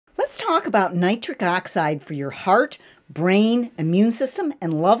Let's talk about nitric oxide for your heart, brain, immune system,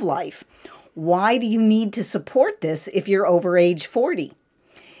 and love life. Why do you need to support this if you're over age 40?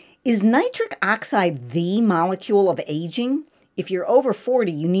 Is nitric oxide the molecule of aging? If you're over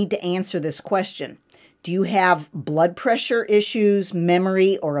 40, you need to answer this question. Do you have blood pressure issues,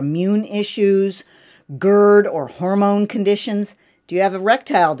 memory or immune issues, GERD or hormone conditions? Do you have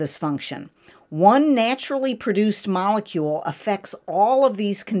erectile dysfunction? One naturally produced molecule affects all of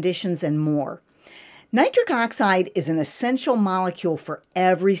these conditions and more. Nitric oxide is an essential molecule for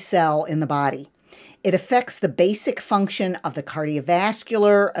every cell in the body. It affects the basic function of the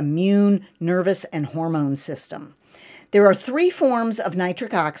cardiovascular, immune, nervous, and hormone system. There are 3 forms of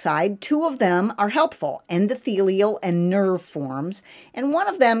nitric oxide. 2 of them are helpful, endothelial and nerve forms, and one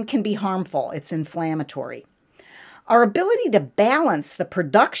of them can be harmful. It's inflammatory. Our ability to balance the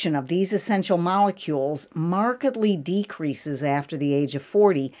production of these essential molecules markedly decreases after the age of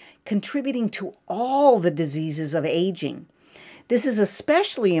 40, contributing to all the diseases of aging. This is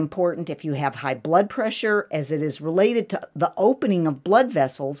especially important if you have high blood pressure, as it is related to the opening of blood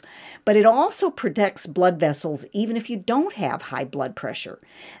vessels, but it also protects blood vessels even if you don't have high blood pressure.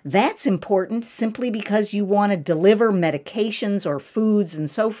 That's important simply because you want to deliver medications or foods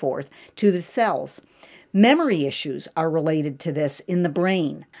and so forth to the cells. Memory issues are related to this in the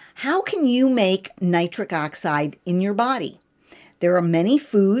brain. How can you make nitric oxide in your body? There are many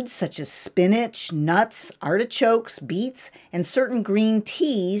foods such as spinach, nuts, artichokes, beets, and certain green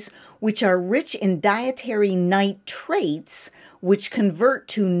teas which are rich in dietary nitrates which convert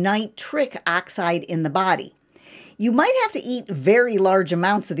to nitric oxide in the body. You might have to eat very large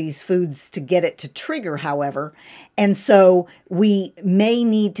amounts of these foods to get it to trigger, however, and so we may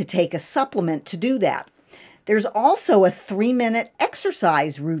need to take a supplement to do that. There's also a 3-minute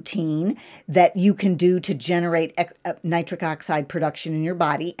exercise routine that you can do to generate nitric oxide production in your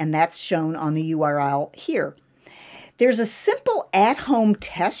body, and that's shown on the URL here. There's a simple at-home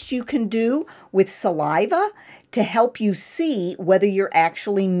test you can do with saliva to help you see whether you're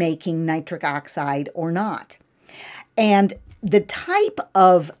actually making nitric oxide or not. And the type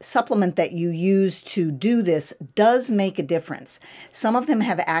of supplement that you use to do this does make a difference. Some of them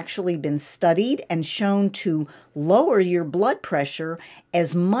have actually been studied and shown to lower your blood pressure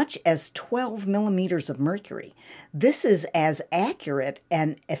as much as 12 millimeters of mercury. This is as accurate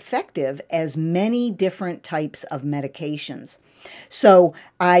and effective as many different types of medications. So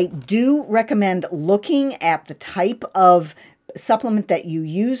I do recommend looking at the type of supplement that you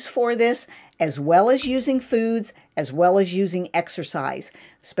use for this, as well as using foods, as well as using exercise.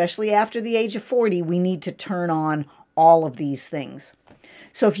 Especially after the age of 40, we need to turn on all of these things.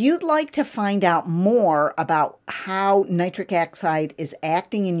 So if you'd like to find out more about how nitric oxide is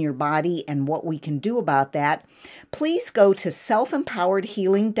acting in your body and what we can do about that, please go to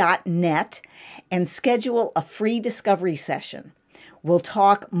selfempoweredhealing.net and schedule a free discovery session. We'll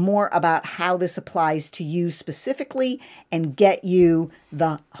talk more about how this applies to you specifically and get you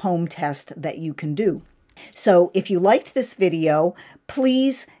the home test that you can do. So if you liked this video,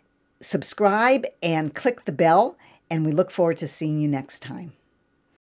 please subscribe and click the bell, and we look forward to seeing you next time.